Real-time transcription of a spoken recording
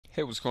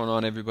Hey, what's going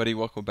on, everybody?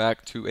 Welcome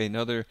back to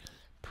another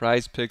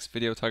Prize Picks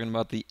video talking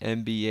about the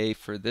NBA.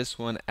 For this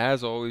one,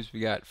 as always, we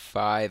got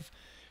 5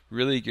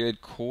 really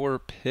good core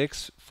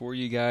picks for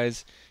you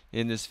guys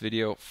in this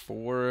video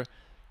for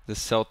the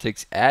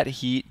Celtics at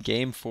Heat.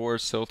 Game 4,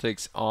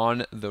 Celtics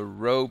on the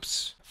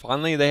ropes.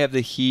 Finally, they have the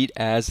Heat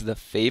as the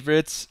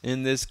favorites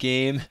in this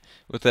game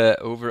with an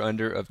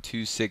over-under of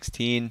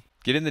 216.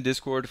 Get in the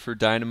Discord for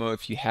Dynamo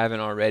if you haven't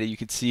already. You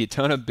can see a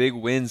ton of big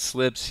win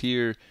slips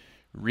here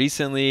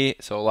recently,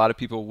 so a lot of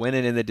people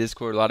winning in the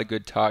Discord, a lot of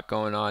good talk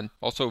going on.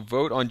 Also,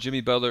 vote on Jimmy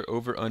Butler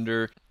over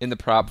under in the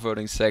prop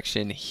voting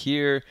section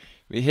here.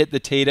 We hit the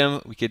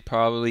Tatum, we could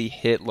probably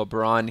hit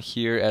LeBron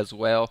here as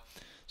well.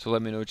 So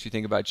let me know what you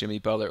think about Jimmy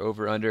Butler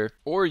over under.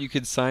 Or you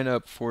could sign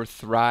up for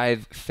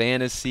Thrive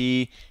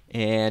Fantasy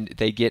and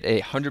they get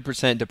a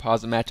 100%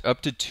 deposit match up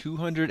to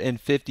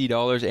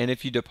 $250. And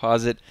if you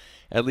deposit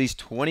at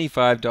least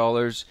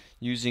 $25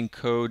 using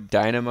code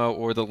Dynamo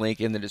or the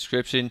link in the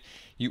description,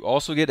 you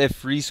also get a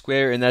free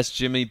square, and that's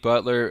Jimmy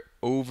Butler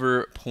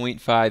over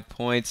 0.5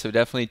 points. So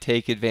definitely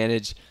take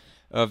advantage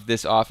of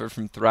this offer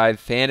from Thrive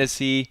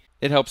Fantasy.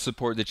 It helps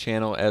support the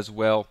channel as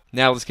well.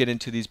 Now let's get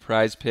into these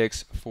prize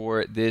picks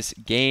for this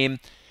game.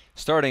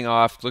 Starting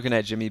off, looking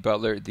at Jimmy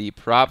Butler, the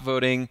prop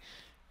voting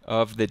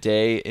of the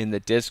day in the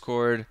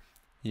Discord.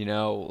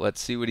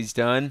 Let's see what he's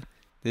done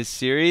this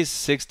series.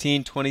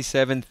 16,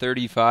 27,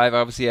 35.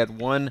 Obviously had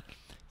one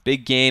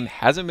big game.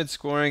 Hasn't been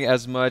scoring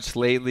as much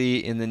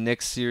lately in the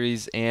Knicks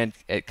series, and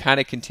it kind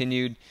of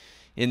continued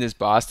in this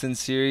Boston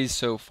series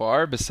so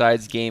far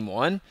besides game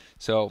 1.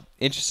 So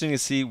interesting to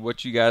see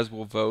what you guys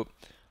will vote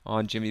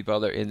on Jimmy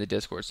Butler in the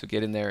Discord, so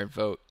get in there and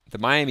vote. The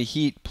Miami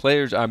Heat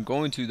players I'm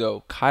going to,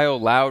 though, Kyle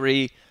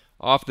Lowry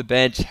off the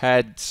bench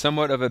had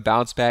somewhat of a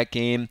bounce back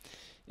game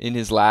in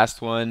his last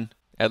one,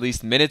 at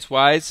least minutes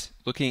wise.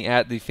 Looking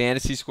at the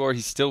fantasy score, he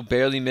still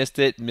barely missed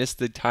it, missed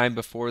the time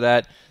before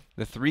that.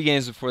 The 3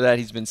 games before that,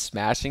 he's been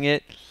smashing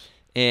it.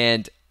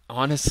 And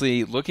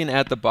honestly, looking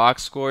at the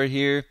box score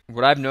here,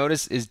 what I've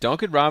noticed is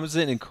Duncan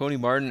Robinson and Cody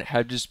Martin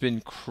have just been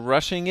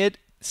crushing it.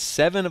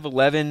 7 of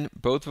 11,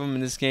 both of them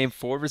in this game.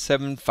 4 for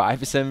 7, 5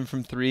 for 7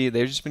 from 3.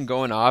 They've just been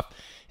going off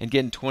and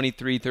getting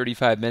 23,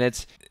 35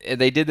 minutes.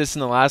 They did this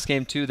in the last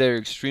game too. They're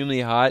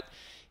extremely hot.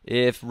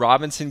 If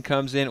Robinson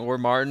comes in or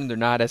Martin, they're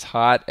not as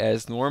hot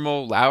as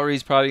normal.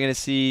 Lowry's probably going to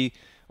see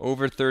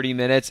over 30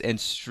 minutes, and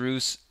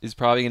Strus is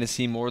probably going to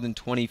see more than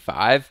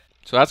 25.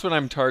 So that's what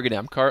I'm targeting.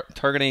 I'm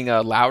targeting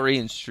Lowry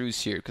and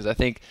Strus here because I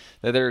think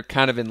that they're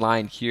kind of in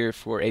line here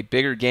for a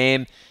bigger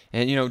game.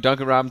 And,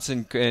 Duncan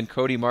Robinson and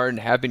Cody Martin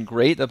have been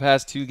great the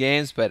past 2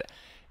 games, but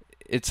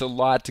it's a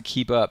lot to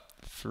keep up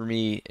for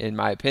me, in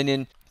my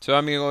opinion. So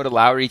I'm going to go to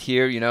Lowry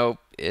here.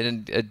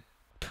 In a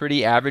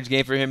pretty average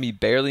game for him. He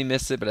barely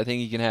missed it, but I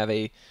think he can have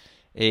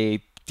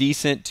a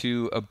decent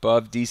to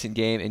above decent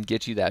game and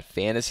get you that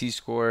fantasy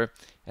score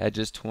at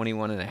just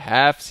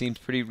 21.5. Seems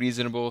pretty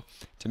reasonable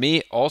to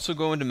me. Also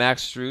going to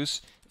Max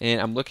Strus, and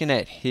I'm looking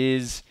at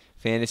his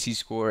fantasy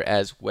score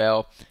as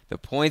well. The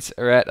points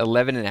are at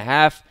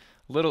 11.5.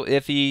 A little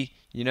iffy.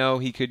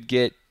 He could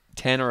get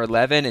 10 or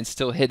 11 and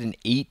still hit an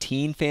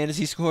 18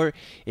 fantasy score.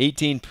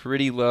 18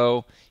 pretty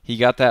low. He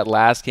got that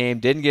last game.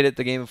 Didn't get it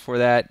the game before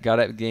that. Got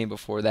it the game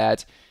before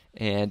that.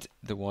 And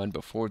the one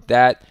before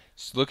that.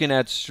 So looking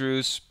at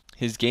Strus,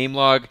 his game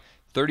log,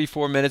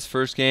 34 minutes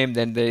first game.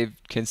 Then they've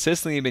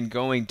consistently been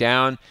going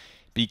down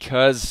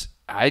because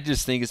I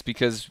just think it's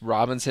because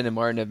Robinson and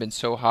Martin have been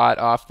so hot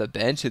off the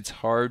bench. It's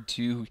hard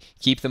to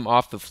keep them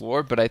off the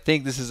floor. But I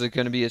think this is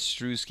going to be a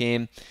Strus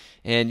game.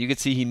 And you can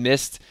see he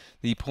missed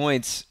the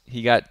points.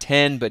 He got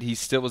 10, but he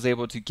still was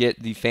able to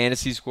get the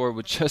fantasy score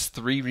with just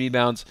 3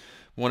 rebounds,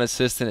 1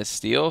 assist, and a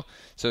steal.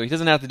 So he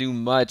doesn't have to do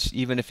much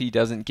even if he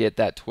doesn't get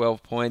that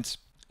 12 points.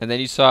 And then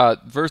you saw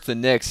versus the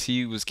Knicks,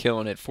 he was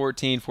killing it.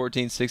 14,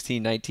 14,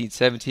 16, 19,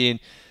 17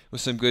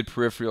 with some good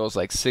peripherals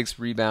like 6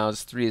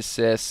 rebounds, 3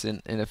 assists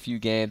in a few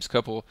games,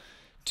 couple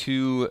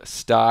 2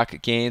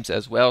 stock games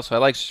as well. So I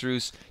like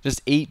Strus.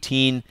 Just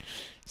 18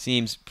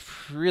 seems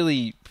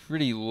pretty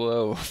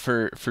low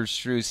for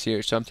Strus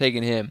here, so I'm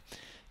taking him.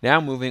 Now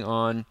moving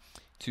on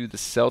to the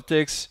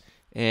Celtics,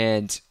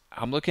 and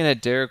I'm looking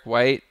at Derek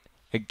White.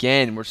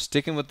 Again, we're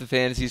sticking with the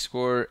fantasy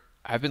score.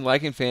 I've been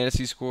liking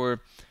fantasy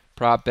score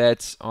prop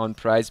bets on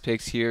Prize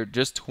Picks here.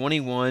 Just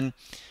 21,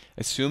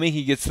 assuming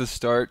he gets the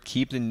start.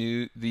 Keep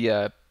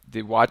the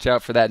watch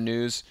out for that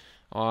news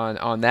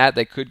on that.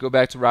 They could go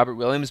back to Robert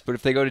Williams, but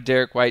if they go to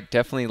Derek White,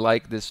 definitely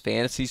like this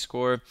fantasy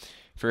score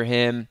for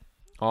him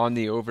on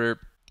the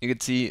over. You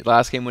could see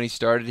last game when he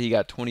started, he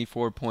got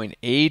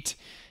 24.8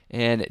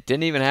 and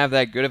didn't even have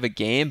that good of a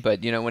game.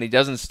 But, when he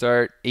doesn't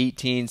start,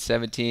 18,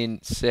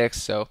 17,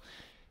 6. So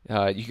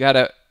you got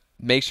to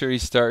make sure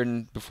he's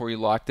starting before you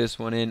lock this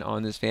one in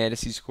on this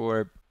fantasy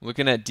score.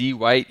 Looking at D.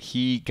 White,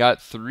 he got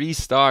 3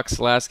 stocks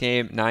last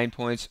game, 9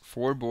 points,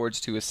 4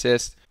 boards, 2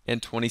 assists,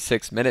 and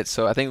 26 minutes.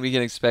 So I think we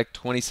can expect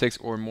 26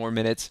 or more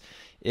minutes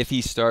if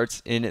he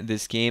starts in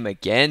this game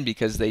again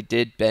because they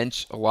did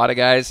bench a lot of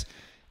guys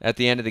at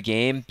the end of the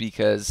game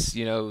because,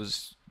 it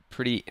was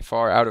pretty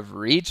far out of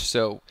reach.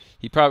 So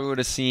he probably would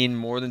have seen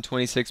more than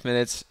 26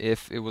 minutes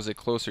if it was a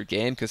closer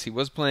game, because he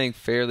was playing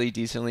fairly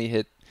decently,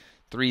 hit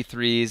 3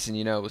 threes,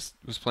 and was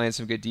playing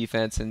some good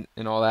defense and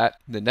all that.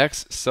 The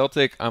next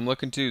Celtic I'm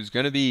looking to is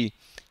going to be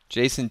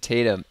Jason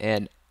Tatum,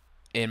 and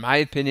in my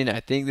opinion, I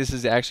think this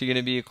is actually going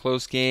to be a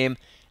close game.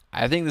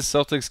 I think the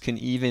Celtics can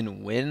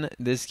even win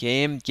this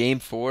game. Game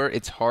 4,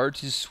 it's hard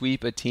to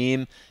sweep a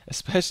team,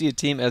 especially a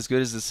team as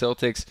good as the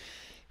Celtics,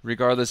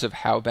 regardless of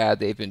how bad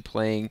they've been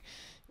playing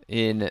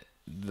in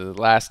the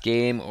last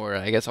game, or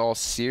I guess all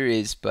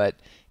series. But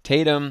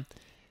Tatum,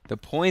 the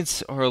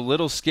points are a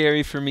little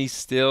scary for me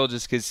still,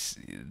 just because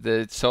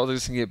the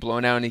Celtics can get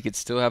blown out and he could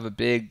still have a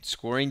big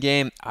scoring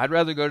game. I'd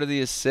rather go to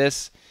the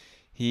assists.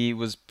 He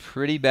was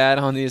pretty bad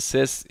on the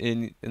assists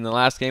in the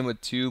last game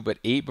with 2, but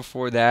 8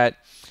 before that.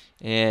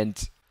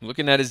 And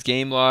looking at his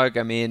game log,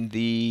 I mean,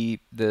 the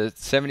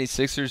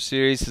 76ers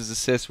series, his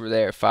assists were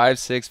there.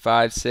 5-6,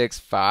 5-6,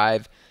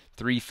 5,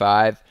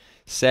 3-5,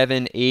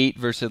 7, 8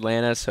 versus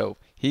Atlanta. So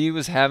he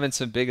was having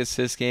some big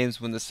assist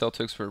games when the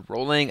Celtics were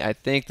rolling. I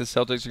think the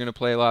Celtics are going to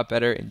play a lot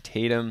better, and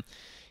Tatum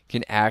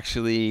can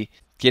actually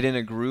get in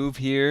a groove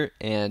here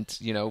and,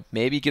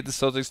 maybe get the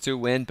Celtics to a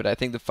win. But I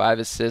think the 5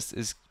 assists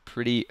is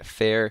pretty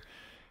fair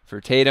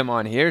for Tatum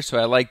on here, so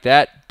I like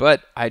that.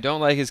 But I don't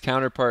like his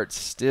counterpart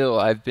still.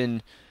 I've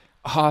been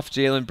off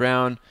Jaylen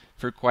Brown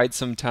for quite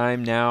some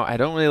time now. I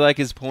don't really like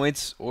his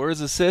points or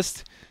his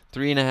assist.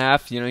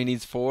 3.5, he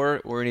needs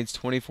 4 or he needs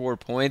 24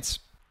 points.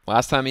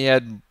 Last time he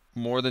had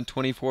more than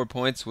 24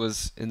 points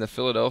was in the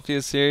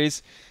Philadelphia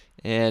series,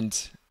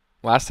 and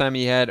last time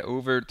he had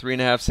over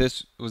 3.5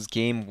 assists was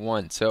game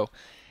 1. So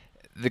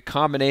the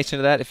combination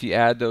of that, if you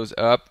add those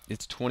up,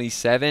 it's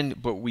 27,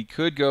 but we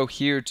could go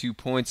here 2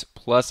 points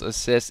plus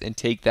assists and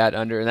take that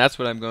under, and that's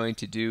what I'm going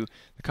to do.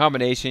 The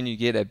combination, you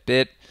get a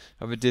bit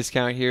of a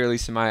discount here, at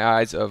least in my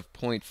eyes, of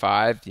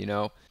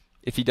 0.5.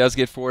 If he does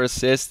get 4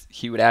 assists,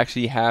 he would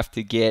actually have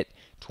to get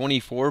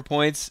 24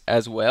 points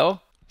as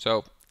well.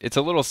 So it's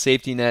a little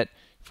safety net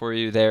for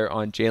you there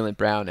on Jaylen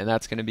Brown, and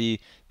that's going to be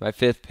my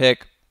 5th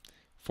pick.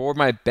 For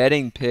my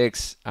betting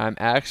picks, I'm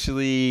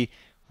actually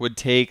would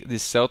take the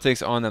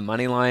Celtics on the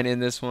money line in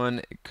this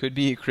one. It could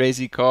be a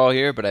crazy call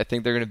here, but I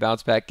think they're going to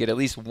bounce back, get at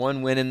least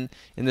 1 win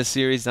in the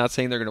series. Not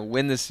saying they're going to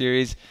win the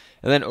series.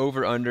 And then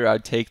over/under,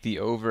 I'd take the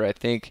over. I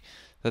think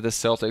that the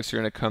Celtics are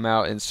going to come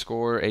out and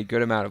score a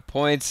good amount of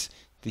points.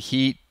 The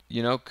Heat,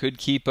 could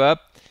keep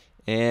up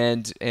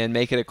and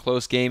make it a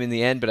close game in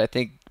the end, but I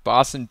think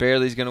Boston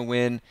barely is going to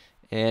win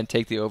and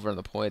take the over on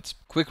the points.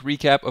 Quick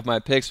recap of my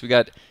picks. We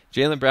got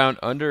Jaylen Brown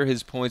under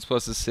his points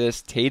plus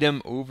assists,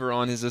 Tatum over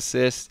on his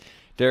assists,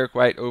 Derek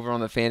White over on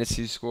the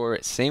fantasy score.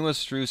 Same with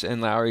Strus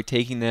and Lowry,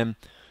 taking them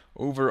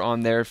over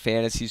on their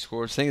fantasy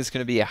scores. I think it's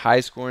going to be a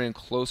high-scoring and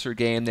closer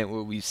game than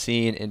what we've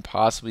seen, and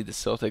possibly the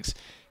Celtics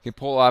can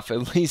pull off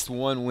at least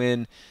 1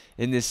 win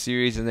in this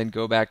series and then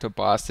go back to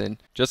Boston.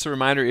 Just a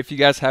reminder, if you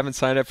guys haven't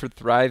signed up for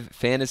Thrive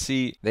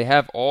Fantasy, they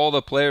have all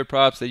the player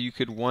props that you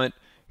could want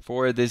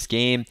for this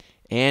game,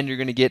 and you're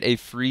going to get a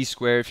free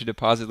square if you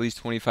deposit at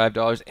least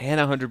 $25 and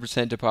a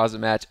 100% deposit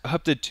match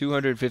up to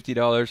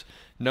 $250.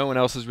 No one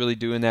else is really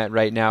doing that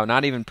right now.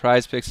 Not even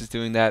Prizepicks is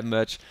doing that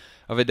much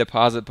of a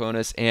deposit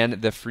bonus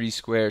and the free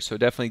square. So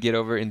definitely get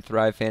over in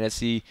Thrive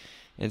Fantasy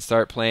and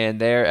start playing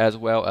there, as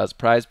well as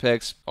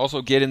Prizepicks.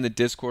 Also get in the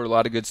Discord. A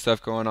lot of good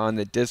stuff going on in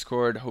the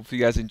Discord. Hopefully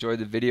you guys enjoyed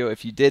the video.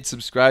 If you did,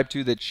 subscribe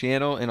to the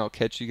channel, and I'll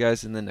catch you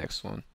guys in the next one.